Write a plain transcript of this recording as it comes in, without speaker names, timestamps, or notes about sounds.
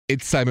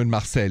It's Simon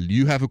Marcel.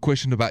 You have a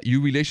question about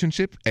your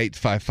relationship?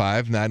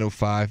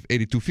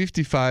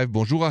 855-905-8255.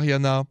 Bonjour,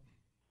 Ariana.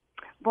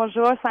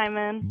 Bonjour,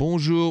 Simon.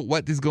 Bonjour.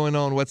 What is going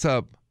on? What's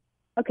up?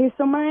 Okay,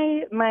 so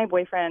my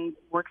boyfriend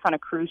works on a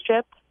cruise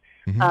ship,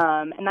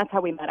 and that's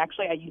how we met.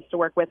 Actually, I used to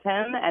work with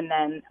him, and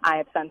then I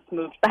have since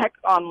moved back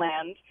on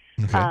land.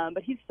 Okay.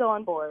 But he's still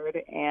on board,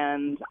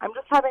 and I'm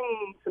just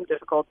having some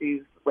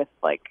difficulties with,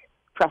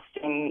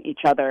 trusting each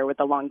other with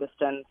the long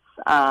distance.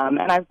 And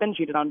I've been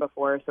cheated on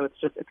before, so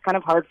it's kind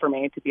of hard for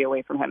me to be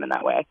away from him in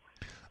that way.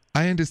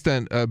 I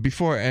understand.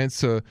 Before I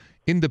answer,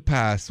 in the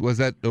past, was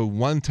that a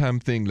one-time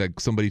thing,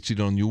 like somebody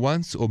cheated on you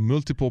once, or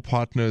multiple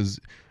partners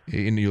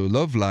in your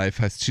love life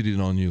has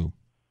cheated on you?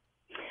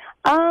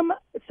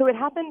 So it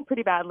happened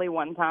pretty badly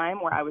one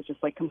time where I was just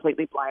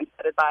completely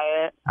blindsided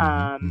by it.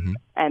 And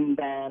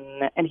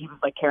he was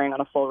carrying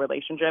on a full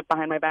relationship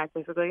behind my back,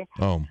 basically.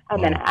 Then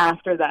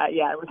after that, it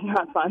was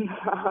not fun.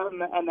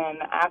 And then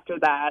after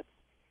that,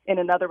 in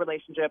another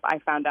relationship, I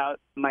found out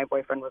my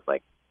boyfriend was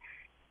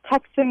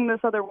texting this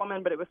other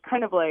woman, but it was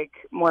kind of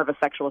more of a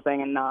sexual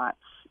thing and not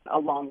a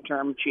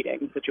long-term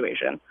cheating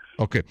situation.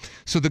 Okay.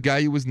 So the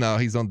guy who was now,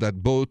 he's on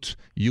that boat,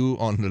 you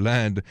on the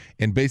land,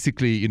 and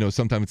basically,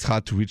 sometimes it's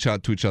hard to reach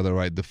out to each other,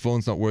 right? The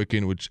phone's not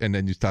working, and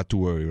then you start to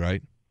worry,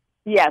 right?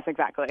 Yes,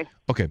 exactly.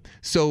 Okay.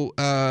 So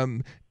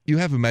you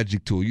have a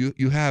magic tool.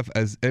 You have,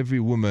 as every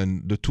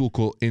woman, the tool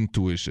called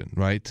intuition,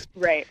 right?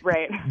 Right.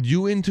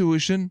 Your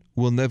intuition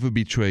will never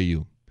betray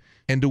you.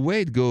 And the way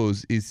it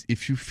goes is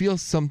if you feel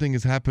something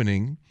is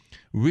happening,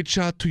 reach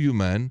out to your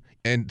man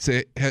and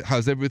say,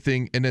 how's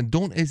everything? And then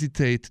don't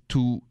hesitate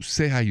to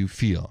say how you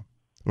feel,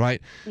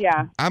 right?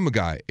 Yeah. I'm a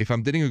guy. If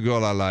I'm dating a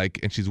girl I like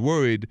and she's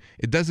worried,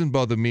 it doesn't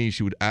bother me.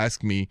 She would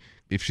ask me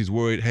if she's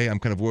worried, hey, I'm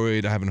kind of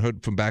worried. I haven't heard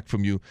back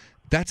from you.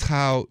 That's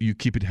how you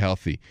keep it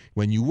healthy.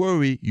 When you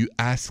worry, you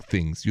ask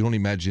things. You don't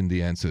imagine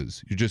the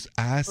answers. You just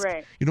ask.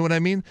 Right. You know what I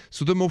mean?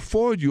 So the more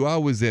forward you are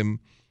with him,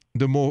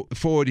 the more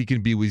forward he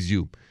can be with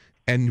you.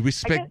 And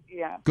respect.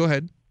 Go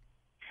ahead.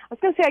 I was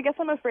going to say, I guess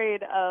I'm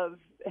afraid of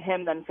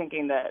him then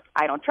thinking that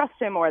I don't trust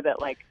him or that,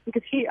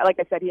 because he, like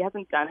I said, he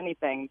hasn't done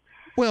anything.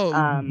 Well,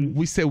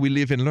 we say we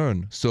live and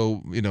learn.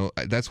 So,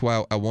 that's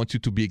why I want you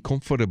to be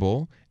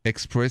comfortable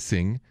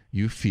expressing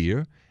your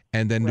fear.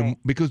 And then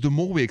because the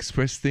more we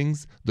express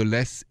things, the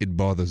less it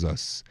bothers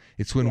us.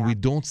 It's when we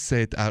don't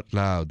say it out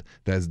loud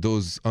that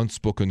those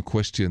unspoken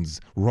questions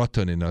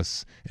rotten in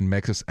us and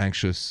makes us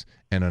anxious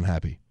and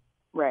unhappy.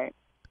 Right.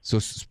 So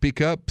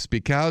speak up,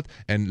 speak out,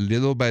 and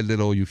little by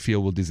little your fear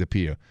will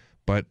disappear.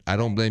 But I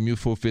don't blame you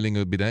for feeling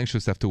a bit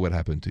anxious after what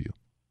happened to you.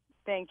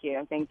 Thank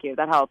you.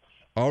 That helps.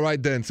 All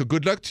right, then. So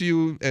good luck to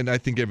you, and I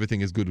think everything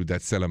is good with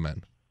that seller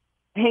man.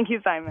 Thank you,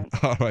 Simon.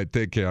 All right,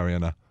 take care,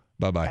 Ariana.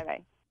 Bye-bye.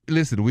 Bye-bye.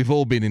 Listen, we've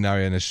all been in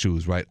Ariana's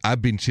shoes, right?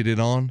 I've been cheated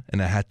on,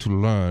 and I had to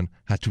learn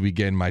how to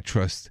regain my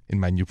trust in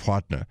my new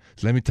partner.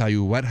 So let me tell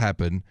you what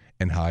happened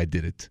and how I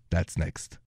did it. That's next.